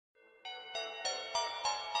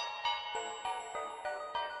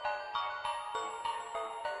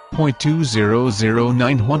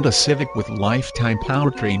2009 Honda Civic with Lifetime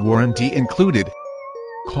Powertrain Warranty included.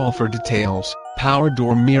 Call for details. Power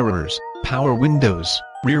door mirrors, power windows,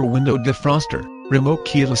 rear window defroster, remote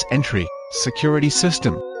keyless entry, security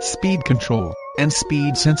system, speed control, and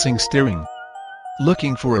speed sensing steering.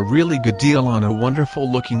 Looking for a really good deal on a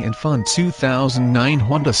wonderful looking and fun 2009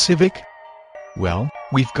 Honda Civic? Well,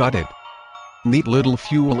 we've got it. Neat little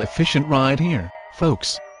fuel efficient ride here,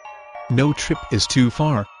 folks. No trip is too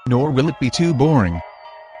far, nor will it be too boring.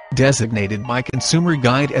 Designated by Consumer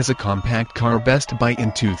Guide as a compact car best buy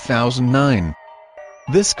in 2009.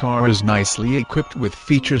 This car is nicely equipped with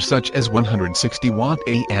features such as 160-watt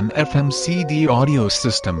AM/FM CD audio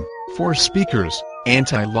system, 4 speakers,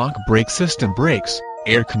 anti-lock brake system brakes,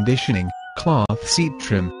 air conditioning, cloth seat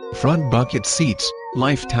trim, front bucket seats,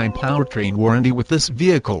 lifetime powertrain warranty with this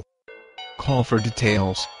vehicle. Call for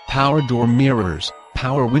details. Power door mirrors,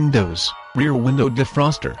 power windows, rear window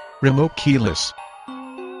defroster, remote keyless,